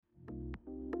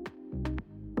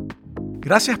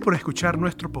Gracias por escuchar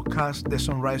nuestro podcast de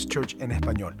Sunrise Church en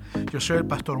español. Yo soy el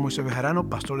pastor Moisés Bejarano,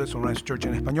 pastor de Sunrise Church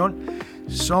en español.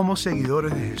 Somos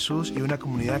seguidores de Jesús y una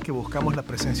comunidad que buscamos la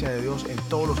presencia de Dios en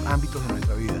todos los ámbitos de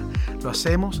nuestra vida. Lo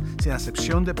hacemos sin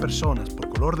acepción de personas, por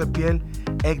color de piel,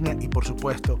 etnia y por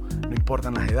supuesto, no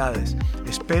importan las edades.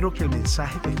 Espero que el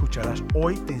mensaje que escucharás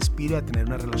hoy te inspire a tener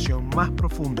una relación más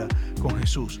profunda con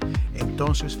Jesús.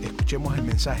 Entonces, escuchemos el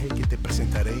mensaje que te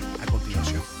presentaré a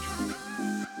continuación.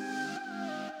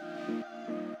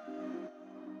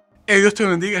 Dios te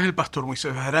bendiga, es el pastor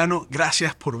Moisés Bejarano.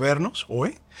 Gracias por vernos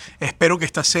hoy. Espero que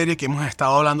esta serie que hemos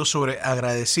estado hablando sobre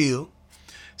agradecido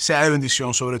sea de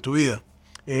bendición sobre tu vida.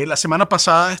 La semana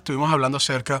pasada estuvimos hablando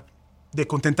acerca de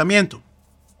contentamiento.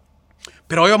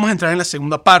 Pero hoy vamos a entrar en la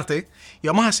segunda parte y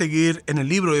vamos a seguir en el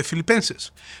libro de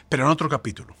Filipenses, pero en otro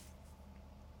capítulo.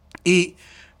 Y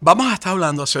vamos a estar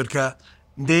hablando acerca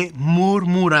de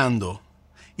murmurando.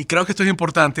 Y creo que esto es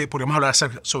importante porque vamos a hablar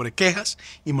sobre quejas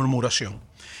y murmuración.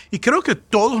 Y creo que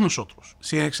todos nosotros,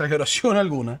 sin exageración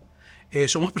alguna,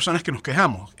 somos personas que nos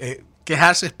quejamos.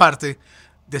 Quejarse es parte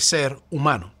de ser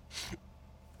humano.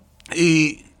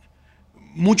 Y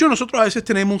muchos de nosotros a veces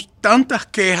tenemos tantas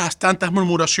quejas, tantas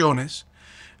murmuraciones.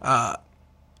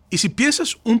 Y si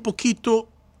piensas un poquito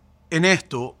en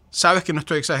esto, sabes que no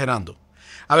estoy exagerando.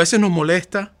 A veces nos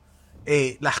molesta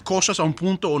las cosas a un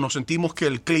punto o nos sentimos que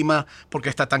el clima, porque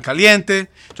está tan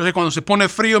caliente. Entonces cuando se pone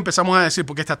frío empezamos a decir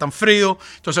por qué está tan frío.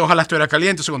 Entonces ojalá estuviera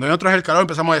caliente. Entonces cuando viene otra vez el calor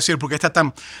empezamos a decir por qué está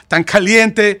tan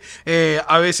caliente.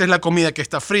 A veces la comida que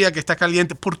está fría, que está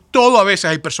caliente. Por todo a veces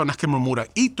hay personas que murmuran.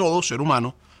 Y todo ser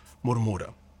humano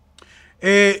murmura.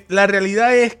 La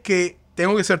realidad es que,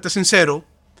 tengo que serte sincero,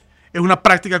 es una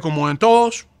práctica común en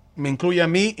todos. Me incluye a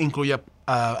mí, incluye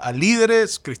a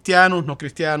líderes, cristianos, no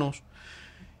cristianos.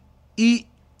 Y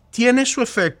tiene su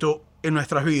efecto en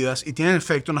nuestras vidas y tiene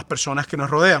efecto en las personas que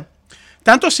nos rodean.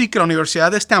 Tanto así que la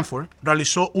Universidad de Stanford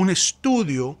realizó un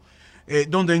estudio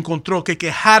donde encontró que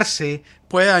quejarse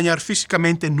puede dañar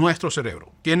físicamente nuestro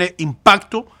cerebro. Tiene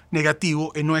impacto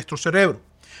negativo en nuestro cerebro.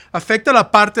 Afecta la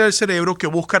parte del cerebro que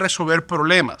busca resolver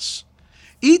problemas.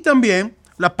 Y también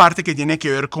la parte que tiene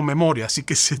que ver con memoria. Así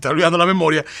que si se está olvidando la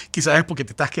memoria, quizás es porque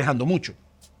te estás quejando mucho.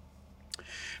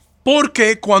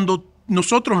 Porque cuando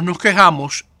nosotros nos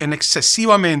quejamos en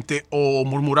excesivamente o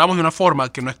murmuramos de una forma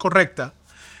que no es correcta,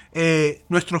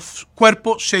 nuestro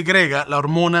cuerpo segrega la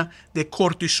hormona de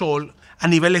cortisol a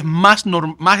niveles más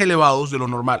elevados de lo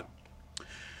normal.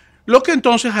 Lo que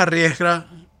entonces arriesga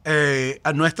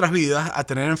a nuestras vidas a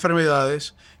tener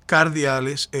enfermedades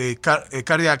cardíacas,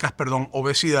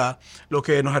 obesidad, lo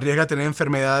que nos arriesga a tener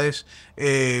enfermedades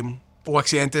o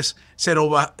accidentes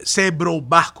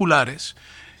cerebrovasculares.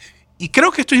 Y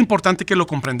creo que esto es importante que lo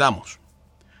comprendamos,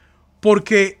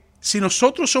 porque si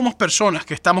nosotros somos personas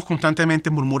que estamos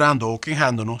constantemente murmurando o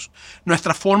quejándonos,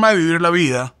 nuestra forma de vivir la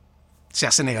vida se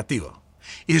hace negativa.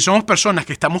 Y si somos personas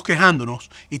que estamos quejándonos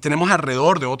y tenemos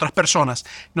alrededor de otras personas,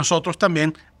 nosotros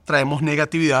también traemos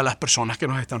negatividad a las personas que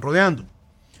nos están rodeando.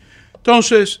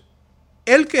 Entonces,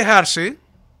 el quejarse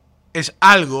es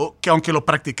algo que aunque lo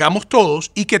practicamos todos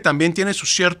y que también tiene su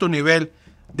cierto nivel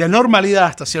de normalidad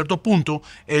hasta cierto punto,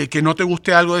 el que no te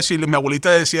guste algo decirle, mi abuelita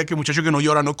decía que el muchacho que no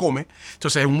llora no come,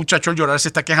 entonces un muchacho al llorar se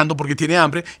está quejando porque tiene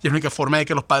hambre y es la única forma de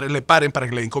que los padres le paren para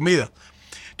que le den comida.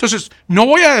 Entonces, no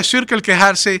voy a decir que el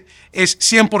quejarse es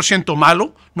 100%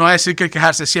 malo, no voy a decir que el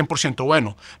quejarse es 100%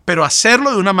 bueno, pero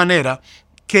hacerlo de una manera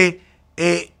que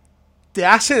te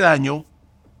hace daño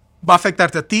va a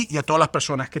afectarte a ti y a todas las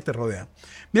personas que te rodean.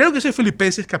 Mira lo que dice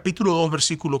Filipenses capítulo 2,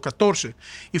 versículo 14.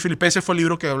 Y Filipenses fue el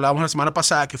libro que hablábamos la semana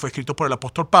pasada, que fue escrito por el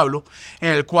apóstol Pablo, en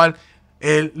el cual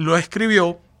él lo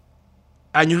escribió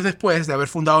años después de haber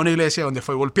fundado una iglesia donde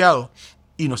fue golpeado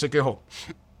y no se quejó.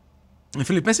 En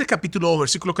Filipenses capítulo 2,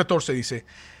 versículo 14 dice,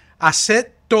 haced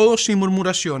todo sin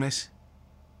murmuraciones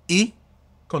y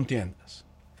contiendas.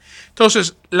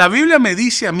 Entonces, la Biblia me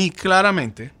dice a mí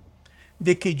claramente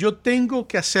de que yo tengo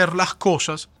que hacer las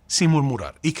cosas sin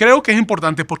murmurar. Y creo que es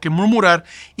importante porque murmurar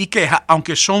y queja,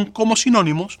 aunque son como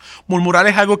sinónimos, murmurar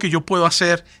es algo que yo puedo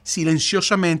hacer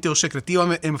silenciosamente o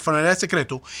secretivamente, en manera de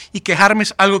secreto, y quejarme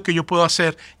es algo que yo puedo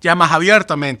hacer ya más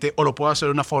abiertamente o lo puedo hacer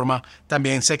de una forma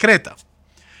también secreta.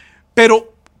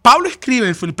 Pero Pablo escribe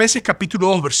en Filipenses capítulo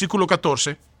 2, versículo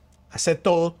 14, haced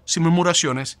todo sin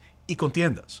murmuraciones y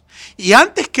contiendas. Y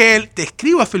antes que él te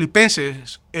escriba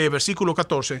Filipenses versículo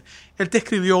 14, él te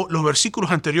escribió los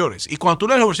versículos anteriores. Y cuando tú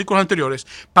lees los versículos anteriores,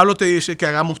 Pablo te dice que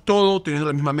hagamos todo teniendo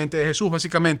la misma mente de Jesús,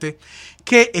 básicamente,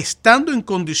 que estando en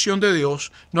condición de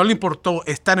Dios, no le importó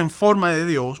estar en forma de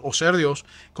Dios o ser Dios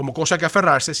como cosa que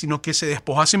aferrarse, sino que se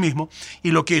despojó a sí mismo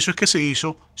y lo que hizo es que se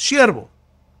hizo siervo.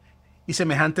 y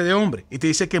semejante de hombre. Y te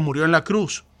dice que murió en la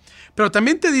cruz. Pero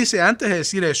también te dice, antes de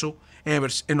decir eso,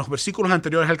 en los versículos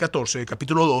anteriores al 14, del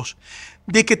capítulo 2,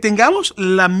 de que tengamos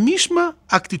la misma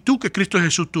actitud que Cristo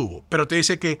Jesús tuvo. Pero te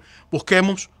dice que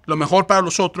busquemos lo mejor para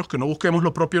los otros, que no busquemos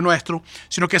lo propio nuestro,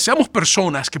 sino que seamos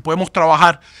personas que podemos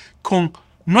trabajar con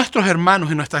nuestros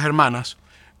hermanos y nuestras hermanas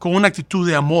con una actitud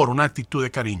de amor, una actitud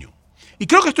de cariño. Y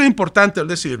creo que esto es importante al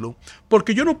decirlo,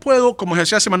 porque yo no puedo, como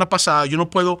decía la semana pasada, yo no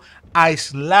puedo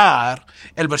aislar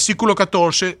el versículo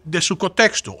 14 de su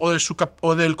contexto o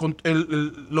de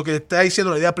lo que está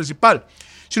diciendo la idea principal,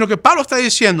 sino que Pablo está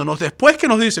diciéndonos, después que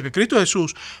nos dice que Cristo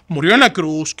Jesús murió en la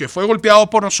cruz, que fue golpeado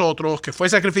por nosotros, que fue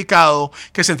sacrificado,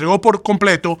 que se entregó por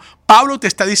completo, Pablo te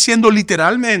está diciendo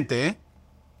literalmente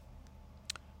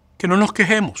que no nos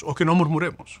quejemos o que no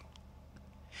murmuremos.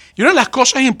 Y una de las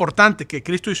cosas importantes que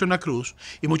Cristo hizo en la cruz,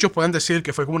 y muchos pueden decir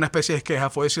que fue como una especie de queja,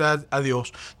 fue decir a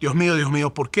Dios, Dios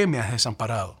mío, ¿por qué me has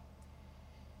desamparado?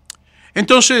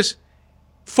 Entonces,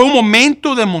 fue un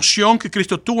momento de emoción que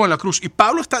Cristo tuvo en la cruz. Y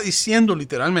Pablo está diciendo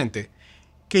literalmente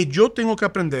que yo tengo que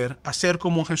aprender a ser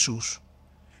como Jesús,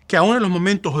 que aún en los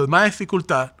momentos de más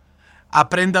dificultad,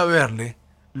 aprenda a verle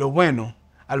lo bueno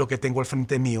a lo que tengo al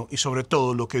frente mío y sobre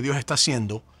todo lo que Dios está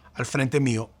haciendo al frente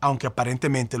mío, aunque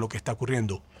aparentemente lo que está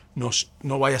ocurriendo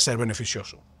no vaya a ser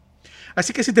beneficioso.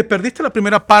 Así que si te perdiste la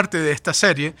primera parte de esta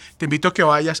serie, te invito a que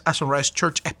vayas a Sunrise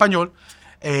Church Español,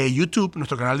 YouTube,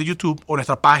 nuestro canal de YouTube o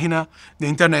nuestra página de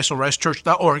internet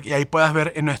sunrisechurch.org, y ahí puedas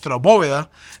ver en nuestra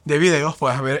bóveda de videos,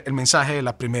 puedas ver el mensaje de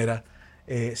la primera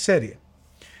serie.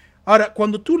 Ahora,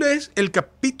 cuando tú lees el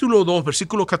capítulo 2,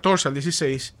 versículo 14 al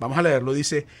 16, vamos a leerlo,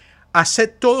 dice: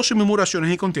 haced todo sin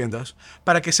murmuraciones y contiendas,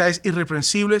 para que seáis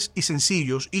irreprensibles y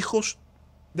sencillos, hijos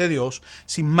de Dios,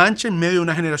 sin mancha en medio de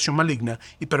una generación maligna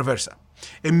y perversa,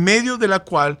 en medio de la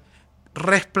cual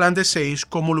resplandecéis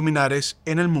como luminares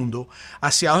en el mundo,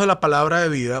 aseados de la palabra de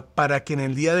vida, para que en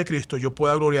el día de Cristo yo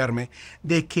pueda gloriarme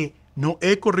de que no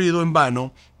he corrido en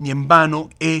vano, ni en vano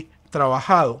he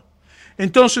trabajado.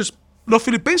 Entonces, los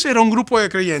filipenses eran un grupo de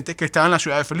creyentes que estaban en la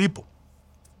ciudad de Filipo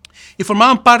y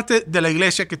formaban parte de la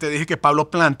iglesia que te dije que Pablo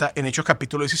planta en Hechos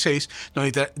capítulo 16,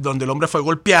 donde el hombre fue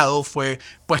golpeado, fue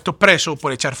puesto preso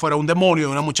por echar fuera un demonio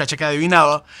de una muchacha que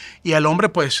adivinaba, y al hombre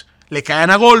pues le caen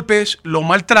a golpes, lo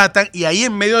maltratan, y ahí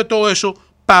en medio de todo eso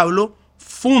Pablo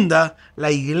funda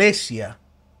la iglesia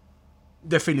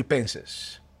de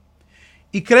Filipenses.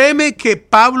 Y créeme que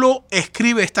Pablo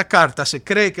escribe esta carta, se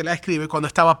cree que la escribe cuando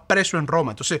estaba preso en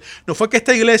Roma. Entonces, no fue que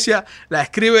esta iglesia la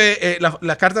escribe,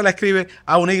 la carta la escribe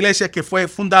a una iglesia que fue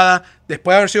fundada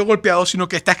después de haber sido golpeado, sino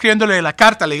que está escribiéndole la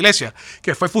carta a la iglesia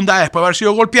que fue fundada después de haber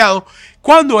sido golpeado,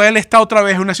 cuando él está otra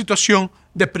vez en una situación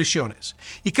de prisiones.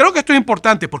 Y creo que esto es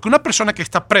importante porque una persona que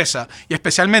está presa, y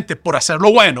especialmente por hacer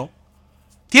lo bueno,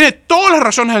 tiene todas las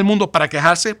razones del mundo para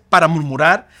quejarse, para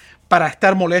murmurar, para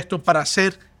estar molesto, para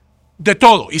hacer de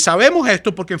todo. Y sabemos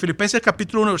esto porque en Filipenses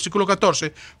capítulo 1, versículo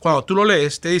 14, cuando tú lo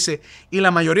lees, te dice: y la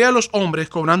mayoría de los hombres,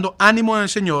 cobrando ánimo en el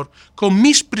Señor, con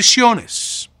mis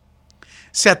prisiones,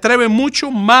 se atreven mucho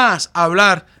más a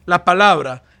hablar la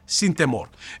palabra sin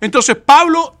temor. Entonces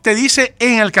Pablo te dice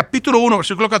en el capítulo 1,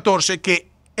 versículo 14,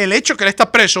 que el hecho que él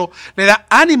está preso le da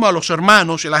ánimo a los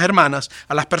hermanos y a las hermanas,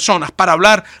 a las personas, para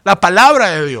hablar la palabra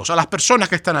de Dios, a las personas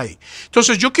que están ahí.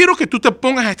 Entonces yo quiero que tú te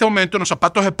pongas en este momento en los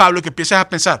zapatos de Pablo y que empieces a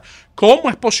pensar, ¿cómo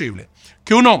es posible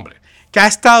que un hombre que ha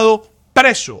estado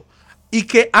preso y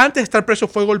que antes de estar preso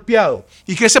fue golpeado,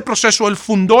 y que ese proceso él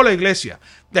fundó la iglesia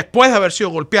después de haber sido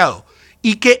golpeado,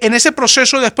 y que en ese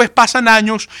proceso después pasan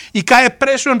años y cae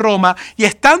preso en Roma, y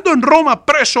estando en Roma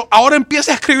preso, ahora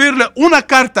empieza a escribirle una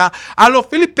carta a los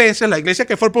filipenses, la iglesia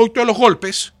que fue el producto de los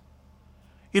golpes,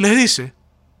 y les dice: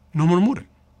 no murmuren?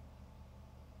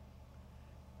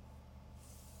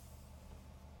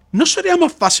 ¿No sería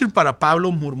más fácil para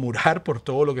Pablo murmurar por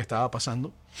todo lo que estaba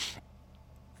pasando?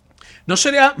 ¿No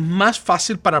sería más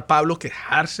fácil para Pablo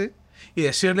quejarse y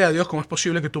decirle a Dios cómo es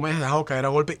posible que tú me hayas dejado caer a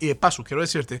golpe? Y de paso, quiero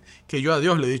decirte que yo a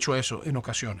Dios le he dicho eso en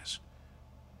ocasiones,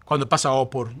 cuando he pasado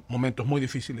por momentos muy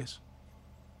difíciles.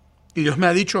 Y Dios me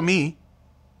ha dicho a mí,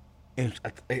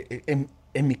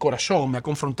 en mi corazón, me ha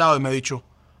confrontado y me ha dicho: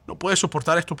 ¿no puedes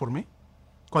soportar esto por mí?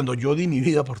 Cuando yo di mi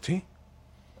vida por ti.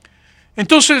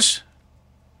 Entonces,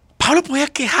 Pablo podía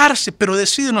quejarse, pero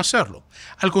decide no hacerlo.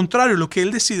 Al contrario, lo que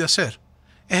él decide hacer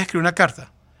es escribir una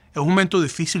carta. Es un momento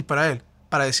difícil para él,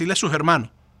 para decirle a sus hermanos,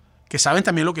 que saben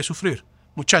también lo que es sufrir: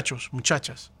 muchachos,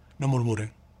 muchachas, no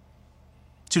murmuren,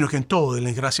 sino que en todo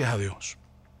denle gracias a Dios.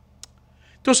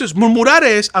 Entonces, murmurar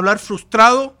es hablar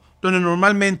frustrado, donde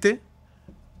normalmente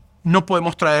no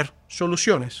podemos traer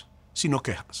soluciones, sino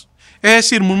quejas. Es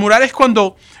decir, murmurar es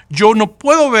cuando yo no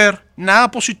puedo ver nada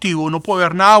positivo, no puedo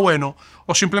ver nada bueno,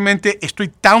 o simplemente estoy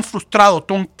tan frustrado,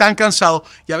 tan cansado,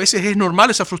 y a veces es normal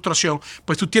esa frustración,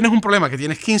 pues tú tienes un problema, que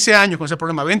tienes 15 años con ese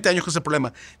problema, 20 años con ese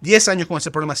problema, 10 años con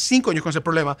ese problema, 5 años con ese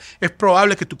problema, es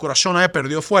probable que tu corazón haya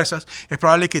perdido fuerzas, es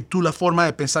probable que tú la forma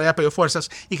de pensar haya perdido fuerzas,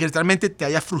 y que literalmente te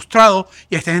hayas frustrado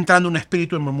y estés entrando en un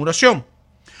espíritu de murmuración.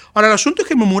 Ahora, el asunto es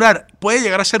que murmurar puede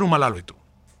llegar a ser un mal hábito.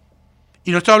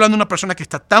 Y no estoy hablando de una persona que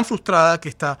está tan frustrada que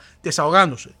está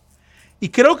desahogándose. Y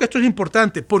creo que esto es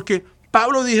importante porque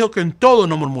Pablo dijo que en todo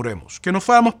no murmuremos, que no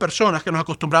fuéramos personas que nos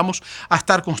acostumbramos a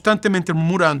estar constantemente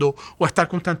murmurando o a estar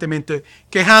constantemente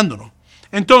quejándonos.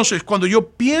 Entonces, cuando yo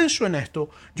pienso en esto,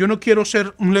 yo no quiero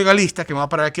ser un legalista que me va a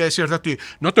parar aquí a decirte a ti,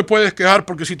 no te puedes quejar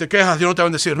porque si te quejas Dios no te va a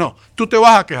bendecir. No, tú te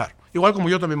vas a quejar, igual como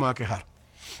yo también me voy a quejar.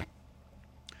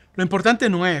 Lo importante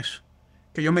no es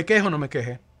que yo me queje o no me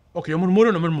queje, o que yo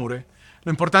murmure o no murmure.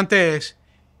 Lo importante es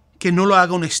que no lo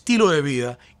haga un estilo de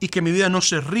vida y que mi vida no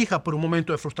se rija por un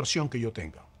momento de frustración que yo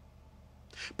tenga.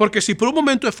 Porque si por un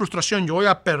momento de frustración yo voy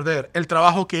a perder el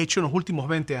trabajo que he hecho en los últimos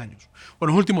 20 años, o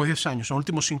en los últimos 10 años, o en los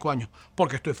últimos 5 años,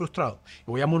 porque estoy frustrado,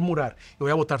 y voy a murmurar, y voy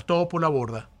a botar todo por la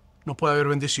borda, no puede haber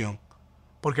bendición,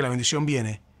 porque la bendición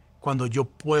viene cuando yo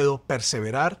puedo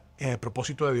perseverar en el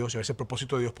propósito de Dios, y a veces el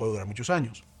propósito de Dios puede durar muchos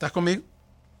años. ¿Estás conmigo?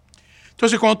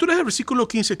 Entonces, cuando tú lees el versículo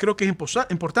 15, creo que es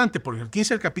importante, porque el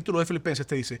 15 del capítulo de Filipenses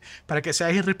te dice, para que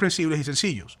seáis irreprensibles y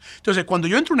sencillos. Entonces, cuando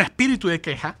yo entro en un espíritu de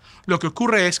queja, lo que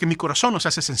ocurre es que mi corazón no se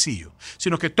hace sencillo,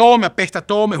 sino que todo me apesta,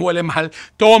 todo me huele mal,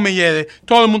 todo me hiede,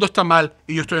 todo el mundo está mal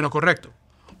y yo estoy en lo correcto.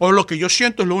 O lo que yo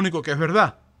siento es lo único que es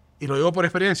verdad. Y lo digo por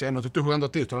experiencia, no te estoy jugando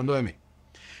a ti, estoy hablando de mí.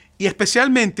 Y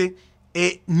especialmente,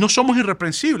 no somos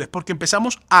irreprensibles porque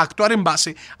empezamos a actuar en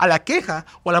base a la queja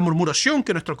o a la murmuración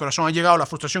que nuestro corazón ha llegado, a la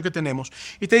frustración que tenemos.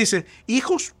 Y te dice,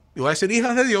 hijos, y voy a decir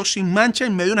hijas de Dios, sin mancha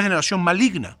en medio de una generación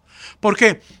maligna. ¿Por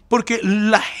qué? Porque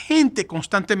la gente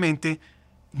constantemente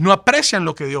no aprecian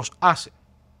lo que Dios hace.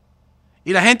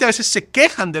 Y la gente a veces se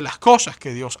quejan de las cosas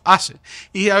que Dios hace.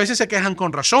 Y a veces se quejan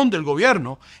con razón del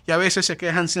gobierno y a veces se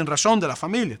quejan sin razón de la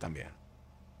familia también.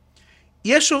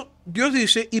 Y eso, Dios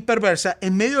dice, y perversa,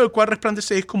 en medio del cual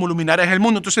resplandecéis como luminares en el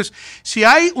mundo. Entonces, si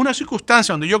hay una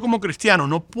circunstancia donde yo como cristiano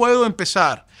no puedo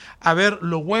empezar a ver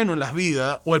lo bueno en las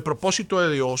vidas o el propósito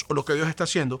de Dios o lo que Dios está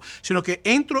haciendo, sino que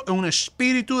entro en un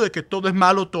espíritu de que todo es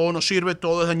malo, todo no sirve,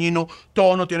 todo es dañino,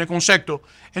 todo no tiene concepto,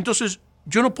 entonces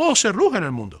yo no puedo ser luz en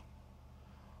el mundo.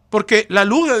 Porque la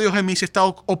luz de Dios en mí se está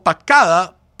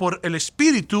opacada por el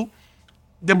espíritu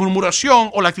de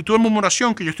murmuración o la actitud de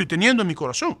murmuración que yo estoy teniendo en mi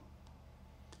corazón.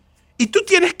 Y tú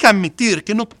tienes que admitir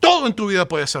que no todo en tu vida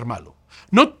puede ser malo.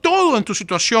 No todo en tu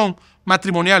situación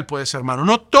matrimonial puede ser malo.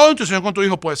 No todo en tu situación con tu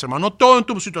hijo puede ser malo. No todo en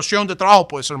tu situación de trabajo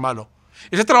puede ser malo.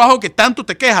 Ese trabajo que tanto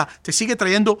te queja te sigue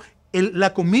trayendo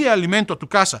la comida y el alimento a tu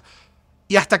casa.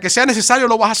 Y hasta que sea necesario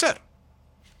lo vas a hacer.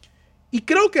 Y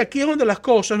creo que aquí es donde las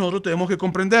cosas nosotros tenemos que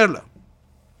comprenderlas.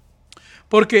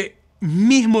 Porque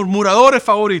mis murmuradores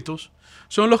favoritos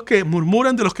son los que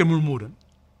murmuran de los que murmuran.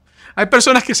 Hay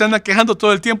personas que se andan quejando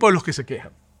todo el tiempo de los que se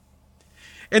quejan.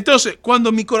 Entonces,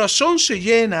 cuando mi corazón se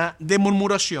llena de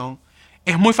murmuración,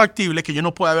 es muy factible que yo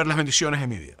no pueda ver las bendiciones en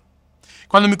mi vida.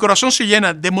 Cuando mi corazón se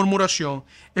llena de murmuración,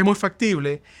 es muy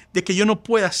factible de que yo no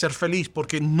pueda ser feliz,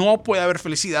 porque no puede haber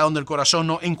felicidad donde el corazón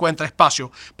no encuentra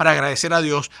espacio para agradecer a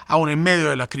Dios aún en medio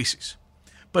de la crisis.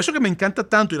 Por eso que me encanta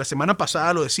tanto, y la semana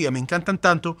pasada lo decía, me encantan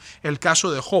tanto el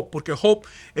caso de Job, porque Job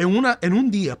en un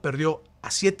día perdió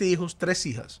a 7 hijos, 3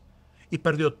 hijas, y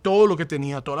perdió todo lo que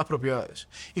tenía, todas las propiedades.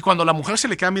 Y cuando la mujer se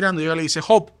le queda mirando, ella le dice,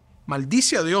 Job,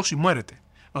 maldice a Dios y muérete.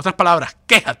 En otras palabras,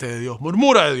 quéjate de Dios,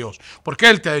 murmura de Dios, porque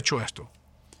Él te ha hecho esto.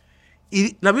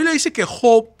 Y la Biblia dice que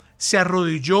Job se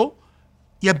arrodilló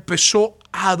y empezó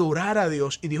a adorar a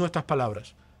Dios y dijo estas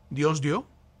palabras, Dios dio,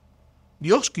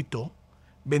 Dios quitó,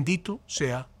 bendito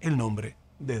sea el nombre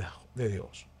de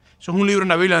Dios. Eso es un libro en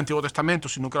la Biblia del Antiguo Testamento,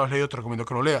 si nunca lo has leído te recomiendo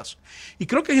que lo leas. Y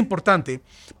creo que es importante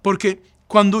porque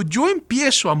cuando yo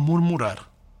empiezo a murmurar,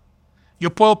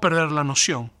 yo puedo perder la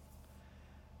noción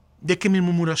de que mi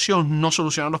murmuración no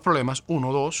soluciona los problemas,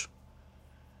 1, 2,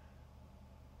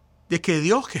 de que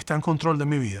Dios que está en control de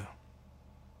mi vida,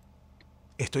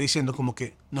 estoy diciendo como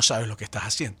que no sabes lo que estás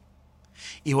haciendo.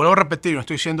 Y vuelvo a repetir, no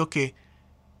estoy diciendo que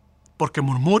porque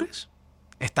murmures,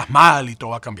 estás mal y todo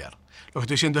va a cambiar. Lo que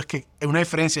estoy diciendo es que una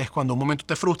diferencia es cuando un momento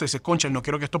te frustras y dices, concha, no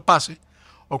quiero que esto pase,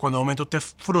 o cuando un momento te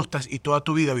frustras y toda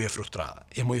tu vida vive frustrada.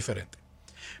 Es muy diferente.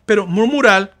 Pero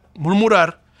murmurar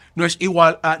no es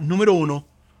igual a, número 1,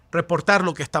 reportar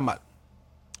lo que está mal.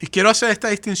 Y quiero hacer esta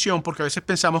distinción porque a veces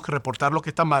pensamos que reportar lo que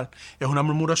está mal es una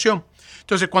murmuración.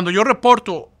 Entonces, cuando yo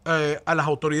reporto a las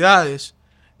autoridades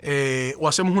o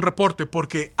hacemos un reporte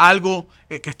porque algo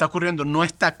que está ocurriendo no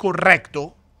está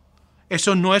correcto,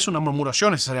 eso no es una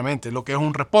murmuración necesariamente. Lo que es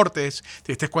un reporte es,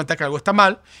 te diste cuenta que algo está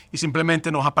mal y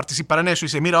simplemente no vas a participar en eso y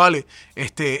dices, mira, vale,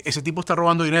 ese tipo está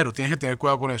robando dinero, tienes que tener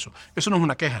cuidado con eso. Eso no es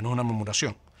una queja, no es una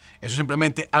murmuración. Eso es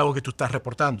simplemente algo que tú estás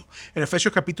reportando. En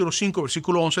Efesios capítulo 5,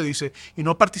 versículo 11 dice, y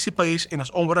no participéis en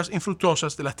las obras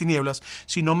infructuosas de las tinieblas,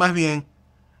 sino más bien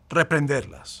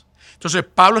reprenderlas. Entonces,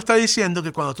 Pablo está diciendo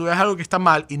que cuando tú ves algo que está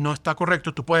mal y no está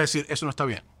correcto, tú puedes decir, eso no está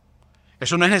bien.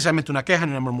 Eso no es necesariamente una queja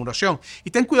ni una murmuración. Y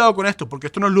ten cuidado con esto, porque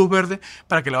esto no es luz verde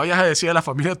para que le vayas a decir a la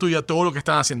familia tuya todo lo que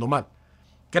están haciendo mal.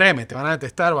 Créeme, te van a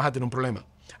detestar, vas a tener un problema.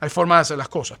 Hay formas de hacer las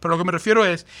cosas. Pero lo que me refiero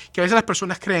es que a veces las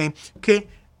personas creen que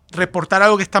reportar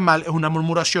algo que está mal es una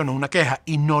murmuración o una queja,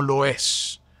 y no lo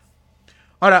es.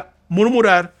 Ahora,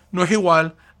 murmurar no es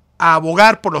igual a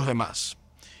abogar por los demás.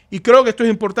 Y creo que esto es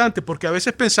importante porque a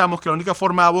veces pensamos que la única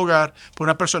forma de abogar por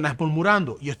una persona es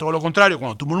murmurando. Y es todo lo contrario.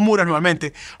 Cuando tú murmuras,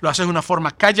 normalmente lo haces de una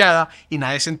forma callada y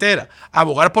nadie se entera.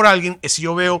 Abogar por alguien es si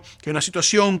yo veo que hay una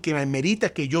situación que me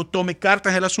merita que yo tome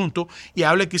cartas del asunto y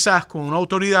hable quizás con una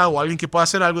autoridad o alguien que pueda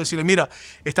hacer algo y decirle, mira,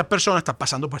 esta persona está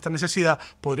pasando por esta necesidad,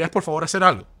 ¿podrías por favor hacer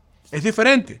algo? Es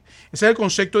diferente. Ese es el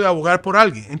concepto de abogar por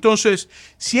alguien. Entonces,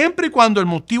 siempre y cuando el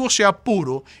motivo sea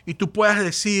puro y tú puedas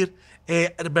decir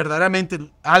verdaderamente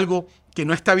algo que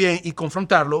no está bien y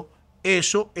confrontarlo,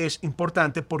 eso es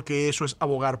importante porque eso es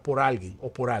abogar por alguien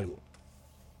o por algo.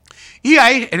 Y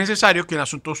ahí es necesario que en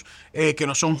asuntos que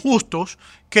no son justos,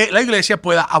 que la iglesia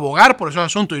pueda abogar por esos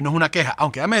asuntos y no es una queja.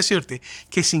 Aunque déjame decirte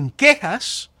que sin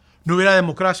quejas no hubiera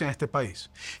democracia en este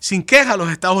país. Sin quejas los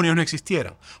Estados Unidos no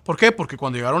existieran. ¿Por qué? Porque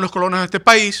cuando llegaron los colonos a este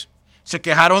país, se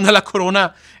quejaron de la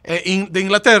corona de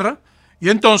Inglaterra y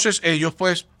entonces ellos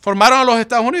pues formaron a los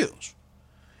Estados Unidos.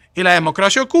 Y la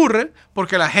democracia ocurre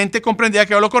porque la gente comprendía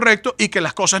que era lo correcto y que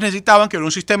las cosas necesitaban que hubiera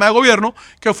un sistema de gobierno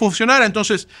que funcionara.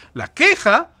 Entonces, la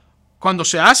queja, cuando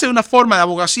se hace de una forma de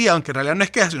abogacía, aunque en realidad no es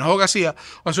queja, sino abogacía,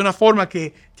 o es una forma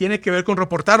que tiene que ver con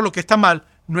reportar lo que está mal,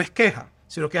 no es queja,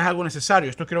 sino que es algo necesario.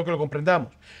 Esto quiero que lo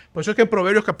comprendamos. Por eso es que en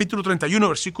Proverbios capítulo 31,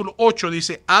 versículo 8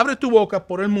 dice, abre tu boca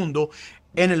por el mundo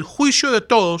en el juicio de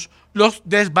todos los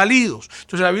desvalidos.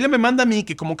 Entonces la Biblia me manda a mí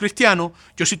que como cristiano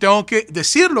yo sí tengo que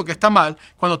decir lo que está mal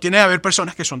cuando tiene que haber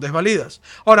personas que son desvalidas.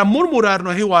 Ahora, murmurar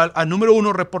no es igual a número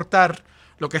 1, reportar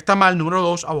lo que está mal, número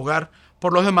 2, abogar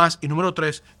por los demás y número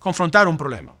 3, confrontar un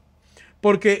problema.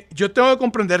 Porque yo tengo que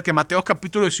comprender que Mateo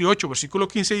capítulo 18, versículo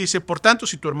 15 dice, por tanto,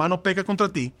 si tu hermano peca contra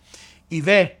ti y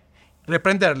ve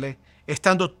reprenderle,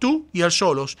 estando tú y él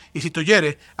solos, y si te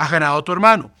oyere, has ganado a tu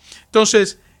hermano.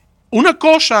 Entonces, una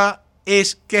cosa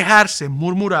es quejarse,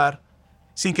 murmurar,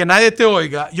 sin que nadie te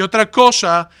oiga, y otra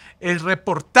cosa es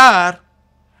reportar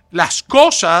las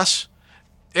cosas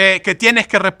que tienes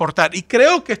que reportar. Y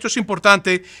creo que esto es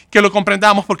importante que lo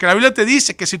comprendamos, porque la Biblia te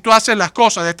dice que si tú haces las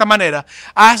cosas de esta manera,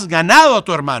 has ganado a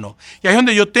tu hermano. Y ahí es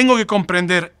donde yo tengo que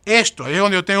comprender esto, ahí es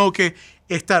donde yo tengo que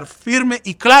estar firme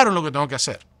y claro en lo que tengo que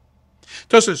hacer.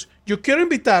 Entonces, yo quiero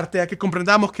invitarte a que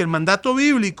comprendamos que el mandato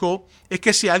bíblico es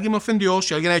que si alguien me ofendió,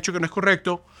 si alguien ha hecho que no es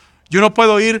correcto, yo no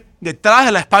puedo ir detrás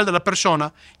de la espalda de la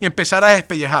persona y empezar a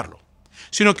despellejarlo,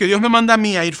 sino que Dios me manda a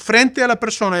mí a ir frente a la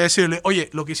persona y decirle, oye,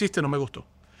 lo que hiciste no me gustó.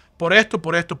 Por esto,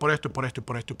 por esto, por esto, por esto,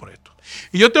 por esto y por esto.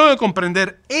 Y yo tengo que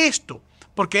comprender esto,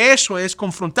 porque eso es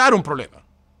confrontar un problema.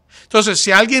 Entonces,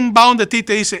 si alguien va donde ti y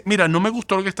te dice, mira, no me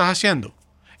gustó lo que estás haciendo,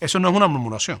 eso no es una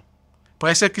murmuración.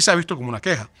 Puede ser quizá visto como una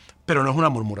queja, pero no es una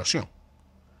murmuración.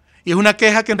 Y es una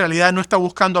queja que en realidad no está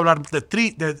buscando hablar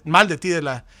mal de ti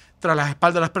tras las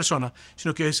espaldas de las personas,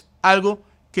 sino que es algo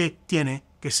que tiene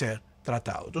que ser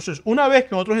tratado. Entonces, una vez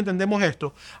que nosotros entendemos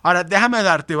esto, ahora déjame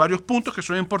darte varios puntos que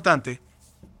son importantes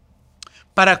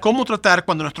para cómo tratar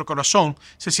cuando nuestro corazón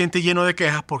se siente lleno de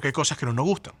quejas porque hay cosas que no nos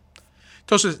gustan.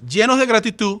 Entonces, llenos de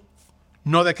gratitud,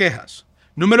 no de quejas.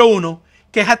 Número 1,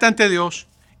 quéjate ante Dios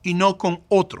y no con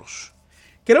otros.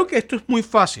 Creo que esto es muy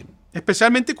fácil,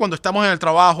 especialmente cuando estamos en el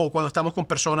trabajo o cuando estamos con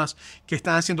personas que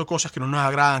están haciendo cosas que no nos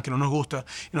agradan, que no nos gustan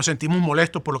y nos sentimos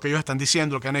molestos por lo que ellos están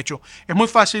diciendo, lo que han hecho. Es muy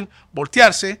fácil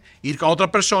voltearse, ir con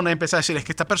otra persona y empezar a decir, es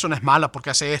que esta persona es mala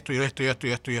porque hace esto y esto y esto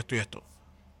y esto y esto y esto.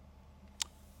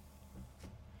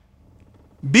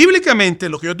 Bíblicamente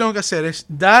lo que yo tengo que hacer es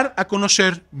dar a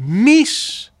conocer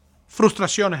mis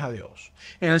frustraciones a Dios.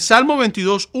 En el Salmo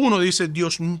 22:1 dice,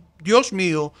 Dios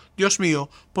mío,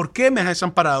 ¿por qué me has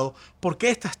desamparado? ¿Por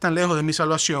qué estás tan lejos de mi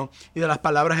salvación y de las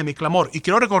palabras de mi clamor? Y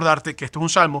quiero recordarte que este es un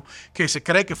salmo que se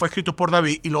cree que fue escrito por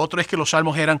David, y lo otro es que los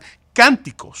salmos eran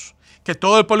cánticos que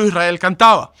todo el pueblo de Israel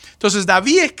cantaba. Entonces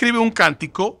David escribe un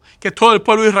cántico que todo el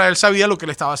pueblo de Israel sabía lo que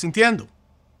le estaba sintiendo.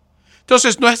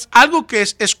 Entonces no es algo que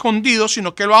es escondido,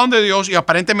 sino que él va donde Dios y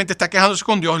aparentemente está quejándose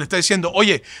con Dios. Le está diciendo,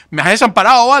 oye, me has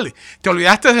desamparado, ¿vale? Te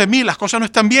olvidaste de mí, las cosas no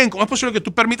están bien. ¿Cómo es posible que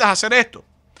tú permitas hacer esto?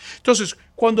 Entonces,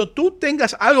 cuando tú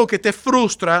tengas algo que te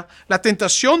frustra, la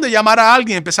tentación de llamar a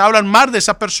alguien, empezar a hablar mal de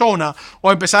esa persona,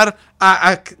 o empezar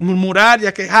a murmurar y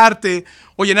a quejarte,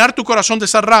 o llenar tu corazón de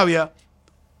esa rabia,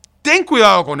 ten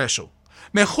cuidado con eso.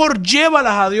 Mejor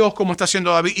llévalas a Dios como está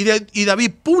haciendo David. Y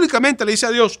David públicamente le dice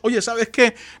a Dios, oye, ¿sabes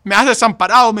qué? Me has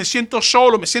desamparado, me siento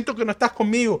solo, me siento que no estás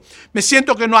conmigo, me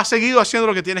siento que no has seguido haciendo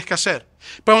lo que tienes que hacer.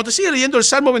 Pero cuando te sigue leyendo el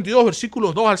Salmo 22,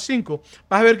 versículos 2 al 5,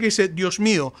 vas a ver que dice, Dios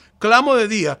mío, clamo de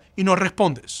día y no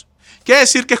respondes. Quiere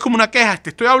decir que es como una queja,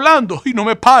 te estoy hablando y no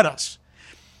me paras.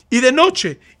 Y de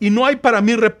noche y no hay para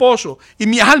mí reposo y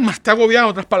mi alma está agobiada,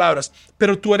 en otras palabras,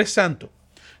 pero tú eres santo.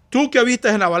 Tú que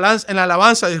habitas en la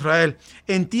alabanza de Israel,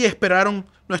 en ti esperaron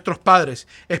nuestros padres,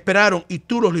 esperaron y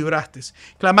tú los libraste.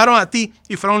 Clamaron a ti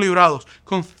y fueron librados.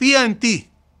 Confiaron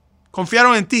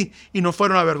en ti y no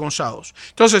fueron avergonzados.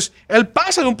 Entonces, él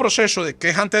pasa de un proceso de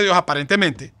queja ante Dios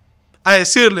aparentemente a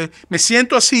decirle, me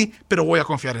siento así, pero voy a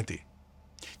confiar en ti.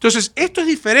 Entonces, esto es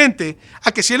diferente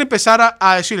a que si él empezara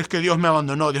a decirles que Dios me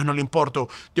abandonó, Dios no le importó,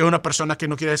 Dios es una persona que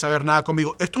no quiere saber nada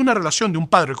conmigo. Esto es una relación de un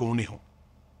padre con un hijo.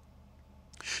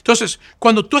 Entonces,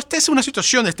 cuando tú estés en una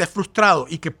situación, estés frustrado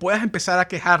y que puedas empezar a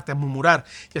quejarte, a murmurar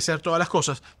y hacer todas las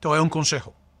cosas, te voy a dar un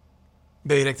consejo.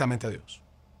 Ve directamente a Dios.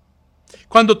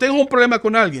 Cuando tengas un problema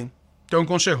con alguien, te doy un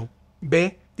consejo.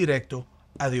 Ve directo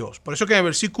a Dios. Por eso que en el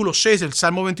versículo 6 del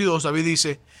Salmo 22, David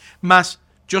dice, mas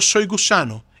yo soy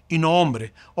gusano y no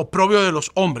hombre, oprobio de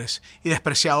los hombres y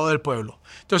despreciado del pueblo.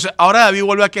 Entonces, ahora David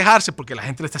vuelve a quejarse porque la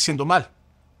gente le está haciendo mal.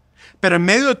 Pero en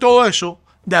medio de todo eso,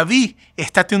 David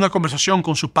está teniendo una conversación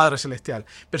con su Padre Celestial.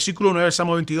 Versículo 9 del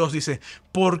Salmo 22 dice,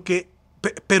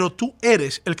 pero tú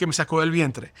eres el que me sacó del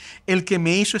vientre, el que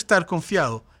me hizo estar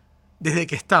confiado desde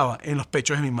que estaba en los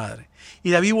pechos de mi madre. Y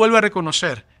David vuelve a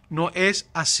reconocer, no es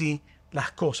así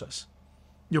las cosas.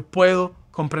 Yo puedo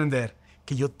comprender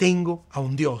que yo tengo a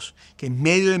un Dios que en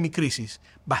medio de mi crisis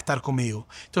va a estar conmigo.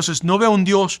 Entonces no veo a un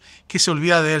Dios que se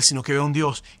olvida de él, sino que veo a un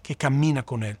Dios que camina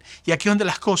con él. Y aquí es donde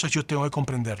las cosas yo tengo que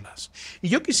comprenderlas. Y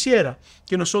yo quisiera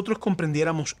que nosotros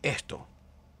comprendiéramos esto.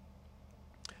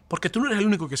 Porque tú no eres el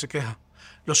único que se queja.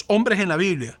 Los hombres en la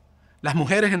Biblia, las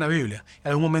mujeres en la Biblia, en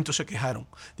algún momento se quejaron.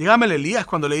 Dígame Elías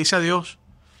cuando le dice a Dios,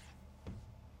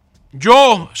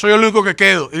 yo soy el único que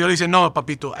quedo. Y Dios le dice, no,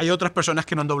 papito, hay otras personas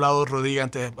que no han doblado rodilla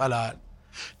antes a la...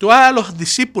 Tú vas a los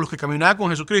discípulos que caminaban con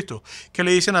Jesucristo, que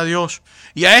le dicen a Dios,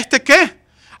 ¿y a este qué?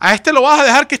 ¿A este lo vas a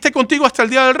dejar que esté contigo hasta el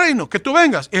día del reino? Que tú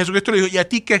vengas. Y Jesucristo le dijo, ¿y a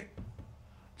ti qué?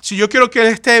 Si yo quiero que él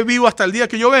esté vivo hasta el día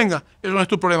que yo venga, eso no es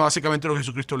tu problema, básicamente lo que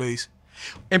Jesucristo le dice.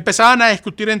 Empezaban a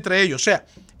discutir entre ellos. O sea,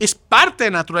 es parte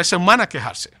de la naturaleza humana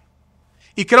quejarse.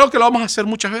 Y creo que lo vamos a hacer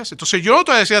muchas veces. Entonces yo no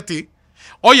te voy a decir a ti,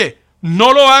 oye,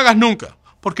 no lo hagas nunca,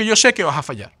 porque yo sé que vas a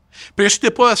fallar. Pero yo sí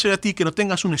te puedo decir a ti que no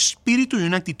tengas un espíritu y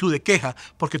una actitud de queja,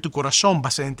 porque tu corazón va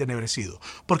a ser entenebrecido,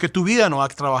 porque tu vida no va a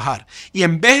trabajar. Y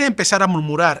en vez de empezar a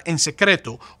murmurar en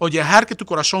secreto o dejar que tu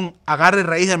corazón agarre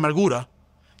raíz de amargura,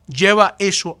 lleva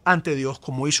eso ante Dios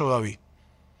como hizo David.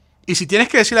 Y si tienes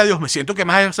que decirle a Dios, me siento que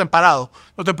me has desamparado,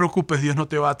 no te preocupes, Dios no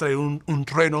te va a traer un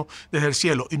trueno desde el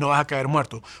cielo y no vas a caer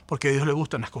muerto, porque a Dios le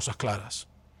gustan las cosas claras.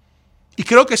 Y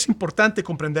creo que es importante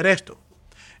comprender esto.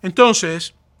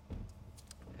 Entonces,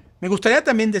 me gustaría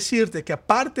también decirte que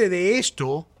aparte de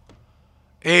esto,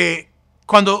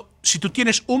 si tú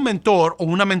tienes un mentor o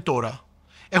una mentora,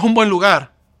 es un buen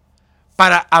lugar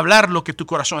para hablar lo que tu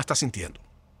corazón está sintiendo.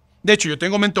 De hecho, yo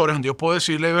tengo mentores donde yo puedo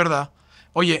decirle de verdad,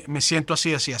 oye, me siento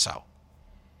así, así, asado.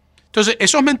 Entonces,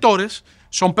 esos mentores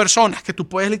son personas que tú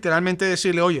puedes literalmente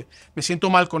decirle, oye, me siento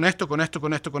mal con esto, con esto,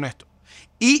 con esto, con esto.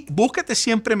 Y búscate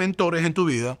siempre mentores en tu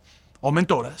vida, o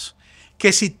mentoras,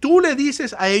 que si tú le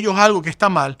dices a ellos algo que está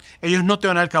mal, ellos no te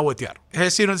van a alcahuetear. Es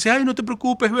decir, no dicen, ay, no te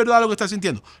preocupes, es verdad lo que estás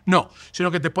sintiendo. No,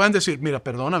 sino que te pueden decir, mira,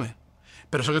 perdóname,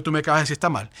 pero eso que tú me acabas de decir está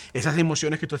mal. Esas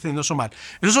emociones que tú estás teniendo son mal.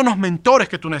 Esos son los mentores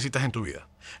que tú necesitas en tu vida.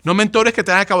 No mentores que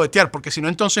te van a alcahuetear, porque si no,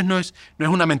 entonces no es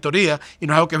una mentoría y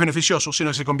no es algo que es beneficioso, sino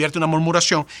que se convierte en una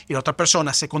murmuración y la otra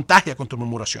persona se contagia con tu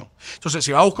murmuración. Entonces,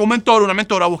 si vas a buscar un mentor o una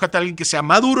mentora, búscate a alguien que sea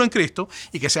maduro en Cristo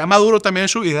y que sea maduro también en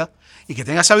su vida y que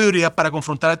tenga sabiduría para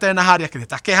confrontarte en las áreas que te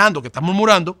estás quejando, que estás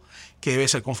murmurando, que debe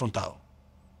ser confrontado.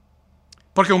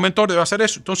 Porque un mentor debe hacer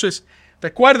eso. Entonces,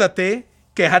 recuérdate,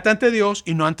 quéjate ante Dios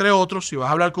y no ante otros. Si vas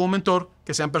a hablar con un mentor,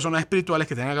 que sean personas espirituales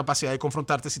que tengan la capacidad de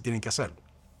confrontarte si tienen que hacerlo.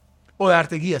 O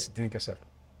darte guías si tienen que hacerlo.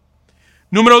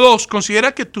 Número 2,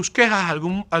 considera que tus quejas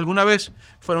alguna vez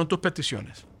fueron tus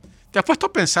peticiones. ¿Te has puesto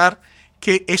a pensar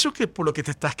que eso que por lo que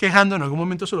te estás quejando en algún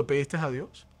momento se lo pediste a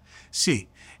Dios? Sí.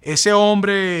 Ese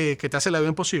hombre que te hace la vida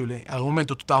imposible, en algún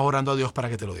momento tú estás orando a Dios para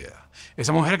que te lo diera.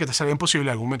 Esa mujer que te hace la vida imposible,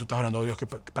 en algún momento tú estás orando a Dios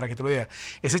para que te lo diera.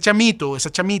 Ese chamito,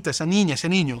 esa chamita, esa niña, ese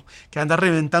niño que anda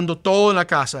reventando todo en la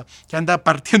casa, que anda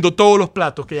partiendo todos los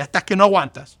platos, que ya estás que no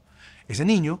aguantas. Ese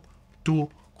niño, tú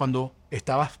cuando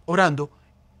estabas orando,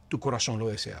 tu corazón lo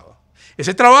deseaba.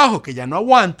 Ese trabajo que ya no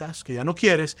aguantas, que ya no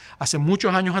quieres, hace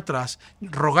muchos años atrás,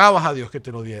 rogabas a Dios que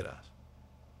te lo dieras.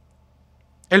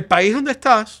 El país donde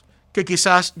estás, que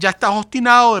quizás ya estás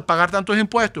obstinado de pagar tantos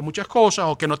impuestos y muchas cosas,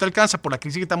 o que no te alcanza por la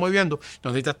crisis que estamos viviendo,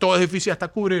 donde todo es difícil hasta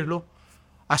cubrirlo,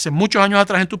 hace muchos años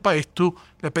atrás en tu país tú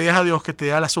le pedías a Dios que te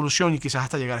diera la solución y quizás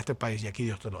hasta llegar a este país, y aquí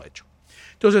Dios te lo ha hecho.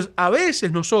 Entonces, a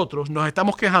veces nosotros nos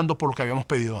estamos quejando por lo que habíamos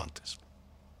pedido antes.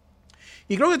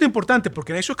 Y creo que es importante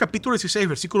porque en esos capítulos 16,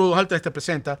 versículo 2 al 3 te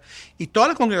presenta: y toda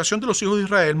la congregación de los hijos de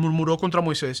Israel murmuró contra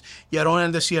Moisés y Aarón en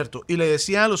el desierto, y le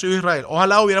decían a los hijos de Israel: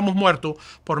 ojalá hubiéramos muerto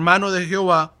por mano de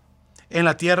Jehová en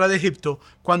la tierra de Egipto,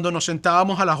 cuando nos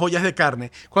sentábamos a las ollas de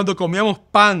carne, cuando comíamos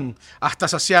pan hasta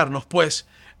saciarnos, pues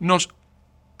nos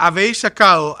habéis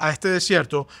sacado a este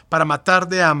desierto para matar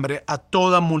de hambre a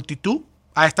toda multitud,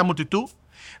 a esta multitud.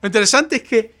 Lo interesante es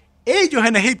que ellos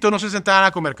en Egipto no se sentaban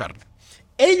a comer carne.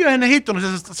 Ellos en Egipto no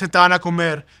se sentaban a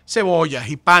comer cebollas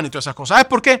y pan y todas esas cosas. ¿Sabes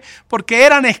por qué? Porque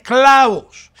eran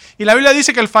esclavos. Y la Biblia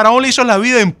dice que el faraón le hizo la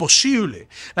vida imposible.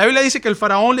 La Biblia dice que el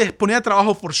faraón les ponía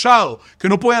trabajo forzado, que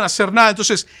no podían hacer nada.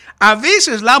 Entonces, a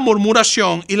veces la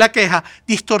murmuración y la queja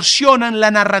distorsionan la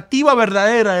narrativa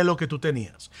verdadera de lo que tú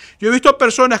tenías. Yo he visto a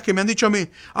personas que me han dicho a mí: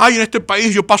 ay, en este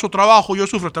país yo paso trabajo, yo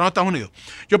sufro, en Estados Unidos.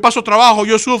 Yo paso trabajo,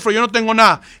 yo sufro, yo no tengo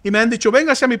nada. Y me han dicho: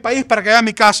 véngase a mi país para que vea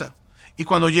mi casa. Y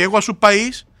cuando llego a su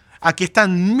país, aquí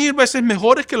están 1000 veces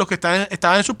mejores que los que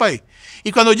estaban en su país.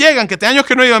 Y cuando llegan, que tengo años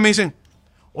que no iban, me dicen: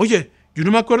 oye, yo no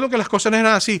me acuerdo que las cosas no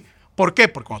eran así. ¿Por qué?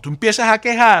 Porque cuando tú empiezas a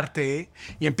quejarte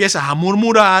y empiezas a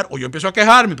murmurar, o yo empiezo a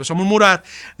quejarme, empiezo a murmurar,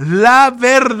 la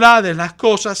verdad de las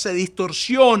cosas se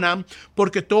distorsionan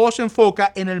porque todo se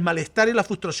enfoca en el malestar y la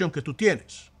frustración que tú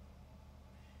tienes.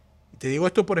 Y te digo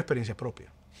esto por experiencia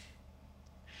propia.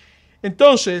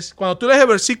 Entonces, cuando tú lees el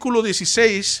versículo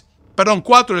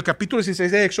 4 del capítulo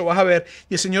 16 de Éxodo, vas a ver: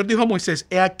 y el Señor dijo a Moisés: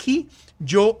 he aquí,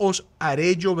 yo os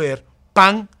haré llover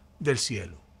pan del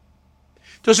cielo.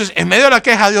 Entonces, en medio de la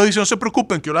queja, Dios dice: no se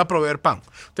preocupen, que yo les voy a proveer pan.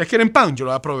 Ustedes quieren pan, yo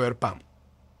les voy a proveer pan.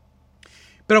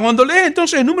 Pero cuando lees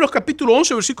entonces en Números capítulo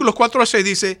 11, versículos 4 a 6,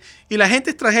 dice: y la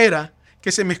gente extranjera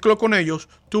que se mezcló con ellos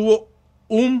tuvo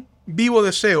un vivo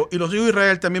deseo, y los hijos de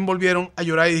Israel también volvieron a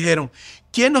llorar y dijeron: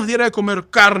 ¿quién nos diera de comer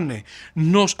carne?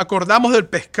 Nos acordamos del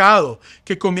pescado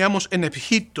que comíamos en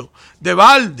Egipto, de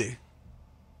balde,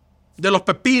 de los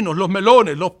pepinos, los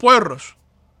melones, los puerros,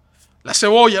 la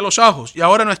cebolla, los ajos, y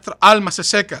ahora nuestra alma se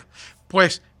seca,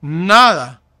 pues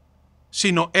nada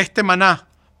sino este maná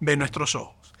ve nuestros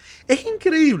ojos. Es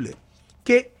increíble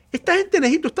que esta gente en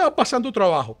Egipto estaba pasando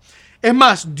trabajo. Es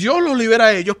más, Dios los libera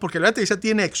a ellos porque la Biblia te dice a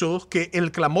ti en Éxodo que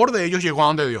el clamor de ellos llegó a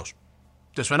donde Dios.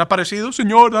 ¿Te suena parecido?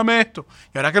 Señor, dame esto.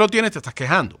 Y ahora que lo tienes, te estás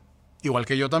quejando. Igual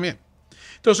que yo también.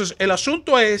 Entonces, el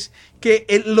asunto es que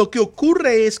lo que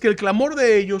ocurre es que el clamor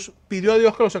de ellos pidió a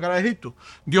Dios que lo sacara de Egipto.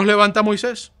 Dios levanta a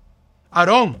Moisés.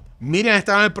 Aarón, Miriam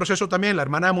estaba en el proceso también, la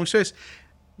hermana de Moisés.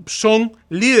 Son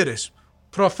líderes,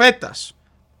 profetas,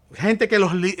 gente que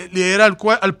los lidera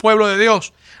al pueblo de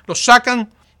Dios. Los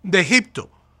sacan de Egipto.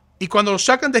 Y cuando los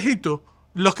sacan de Egipto,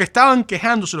 los que estaban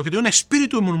quejándose, los que tienen un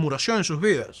espíritu de murmuración en sus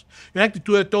vidas, y una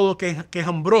actitud de todo que es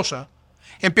hambrosa,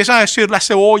 empiezan a decir: la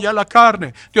cebolla, la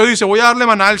carne. Dios dice: voy a darle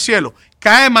maná al cielo.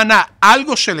 Cae maná,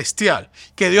 algo celestial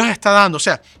que Dios está dando. O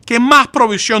sea, ¿qué más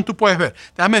provisión tú puedes ver?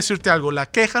 Déjame decirte algo: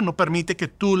 la queja no permite que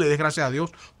tú le des gracias a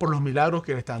Dios por los milagros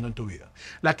que Él está dando en tu vida.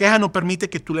 La queja no permite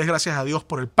que tú le des gracias a Dios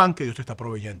por el pan que Dios te está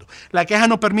proveyendo. La queja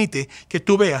no permite que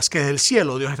tú veas que del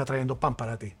cielo Dios está trayendo pan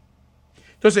para ti.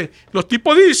 Entonces, los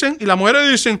tipos dicen y las mujeres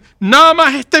dicen: nada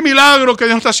más este milagro que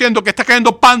Dios está haciendo, que está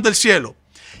cayendo pan del cielo.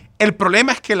 El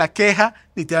problema es que la queja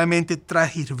literalmente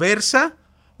transversa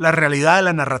la realidad de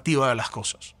la narrativa de las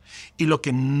cosas. Y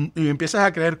empiezas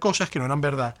a creer cosas que no eran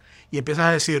verdad. Y empiezas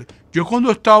a decir: yo cuando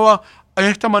estaba en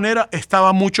esta manera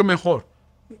estaba mucho mejor.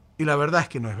 Y la verdad es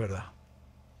que no es verdad.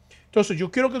 Entonces, yo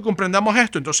quiero que comprendamos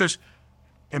esto. Entonces,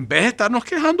 en vez de estarnos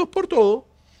quejando por todo,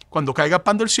 cuando caiga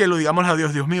pan del cielo, digámosle a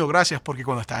Dios: Dios mío, gracias, porque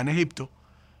cuando estaba en Egipto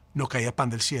no caía pan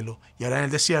del cielo. Y ahora en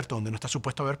el desierto, donde no está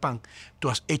supuesto haber pan, tú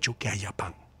has hecho que haya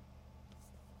pan.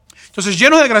 Entonces,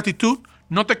 lleno de gratitud,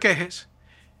 no te quejes.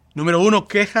 Número 1,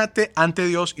 quéjate ante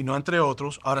Dios y no ante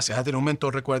otros. Ahora, si vas a tener un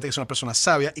mentor, recuerda que es una persona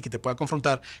sabia y que te pueda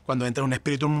confrontar cuando entres en un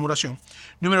espíritu de murmuración.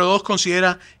 Número 2,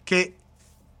 considera que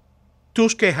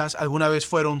tus quejas alguna vez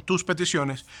fueron tus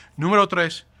peticiones. Número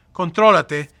 3,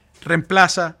 contrólate,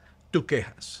 reemplaza tú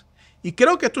quejas. Y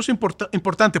creo que esto es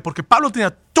importante porque Pablo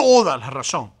tenía toda la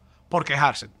razón por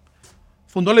quejarse.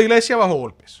 Fundó la iglesia bajo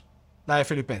golpes, la de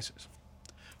Filipenses.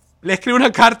 Le escribe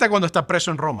una carta cuando está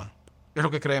preso en Roma, es lo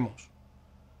que creemos.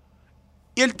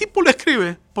 Y el tipo le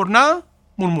escribe, por nada,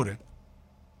 murmuren.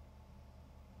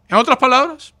 En otras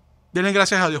palabras, denle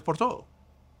gracias a Dios por todo.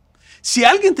 Si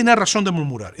alguien tenía razón de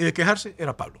murmurar y de quejarse,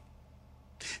 era Pablo.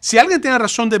 Si alguien tenía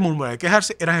razón de murmurar y de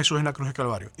quejarse, era Jesús en la cruz del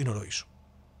Calvario, y no lo hizo.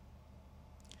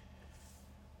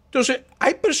 Entonces,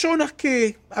 hay personas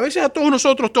que a veces a todos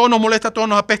nosotros, todo nos molesta, todo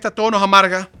nos apesta, todo nos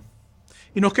amarga,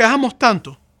 y nos quejamos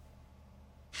tanto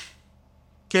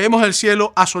que vemos el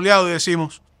cielo asoleado y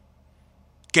decimos,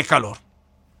 ¡qué calor!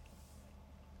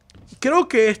 Creo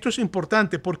que esto es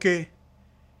importante porque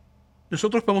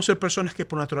nosotros podemos ser personas que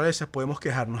por naturaleza podemos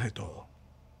quejarnos de todo.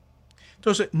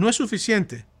 Entonces, no es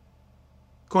suficiente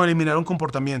con eliminar un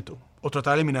comportamiento o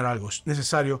tratar de eliminar algo. Es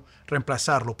necesario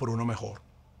reemplazarlo por uno mejor.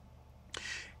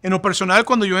 En lo personal,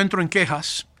 cuando yo entro en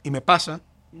quejas y me pasa,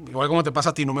 igual como te pasa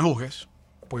a ti, no me juzgues,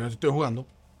 porque yo no te estoy jugando,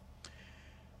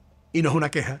 y no es una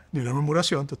queja, ni una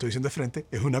murmuración, te estoy diciendo de frente,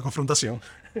 es una confrontación,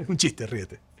 es un chiste,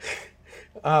 ríete.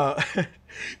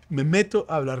 Me meto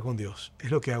a hablar con Dios, es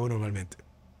lo que hago normalmente.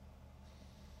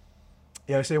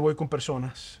 Y a veces voy con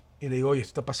personas y le digo, oye,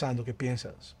 esto está pasando, ¿qué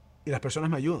piensas? Y las personas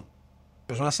me ayudan,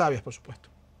 personas sabias, por supuesto.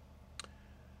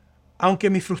 Aunque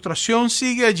mi frustración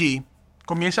sigue allí,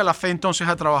 comienza la fe entonces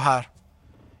a trabajar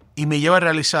y me lleva a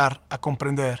realizar, a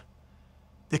comprender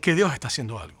de que Dios está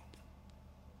haciendo algo.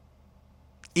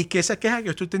 Y que esa queja que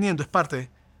yo estoy teniendo es parte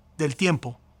del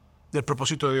tiempo, del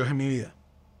propósito de Dios en mi vida.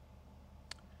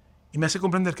 Y me hace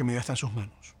comprender que mi vida está en sus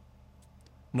manos.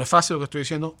 No es fácil lo que estoy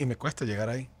diciendo y me cuesta llegar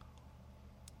ahí.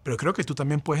 Pero creo que tú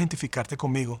también puedes identificarte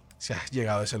conmigo si has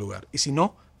llegado a ese lugar. Y si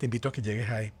no, te invito a que llegues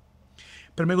ahí.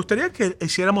 Pero me gustaría que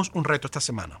hiciéramos un reto esta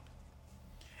semana.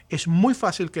 Es muy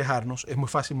fácil quejarnos, es muy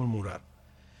fácil murmurar.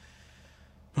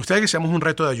 Me gustaría que hiciéramos un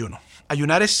reto de ayuno.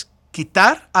 Ayunar es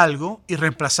quitar algo y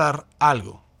reemplazar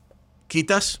algo.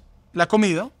 Quitas la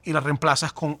comida y la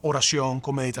reemplazas con oración,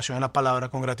 con meditación en la palabra,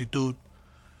 con gratitud,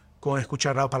 con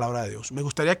escuchar la palabra de Dios. Me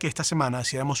gustaría que esta semana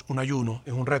hiciéramos un ayuno.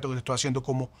 Es un reto que te estoy haciendo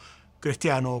como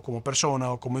cristiano, como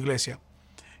persona o como iglesia.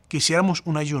 Que hiciéramos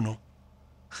un ayuno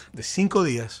de 5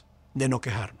 días de no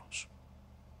quejarnos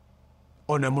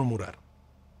o no murmurar.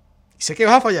 Y sé que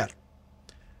vas a fallar,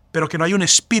 pero que no haya un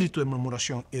espíritu de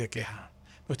murmuración y de queja.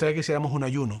 Me gustaría que hiciéramos un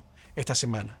ayuno esta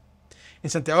semana. En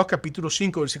Santiago capítulo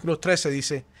 5, versículo 13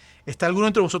 dice, ¿está alguno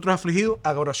entre vosotros afligido?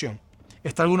 Haga oración.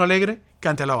 ¿Está alguno alegre?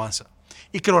 Cante alabanza.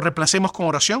 Y que lo reemplacemos con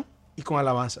oración y con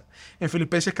alabanza. En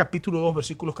Filipenses capítulo 2,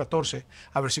 versículos 14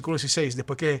 a versículo 16,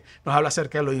 después que nos habla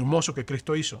acerca de lo hermoso que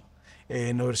Cristo hizo,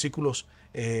 en los versículos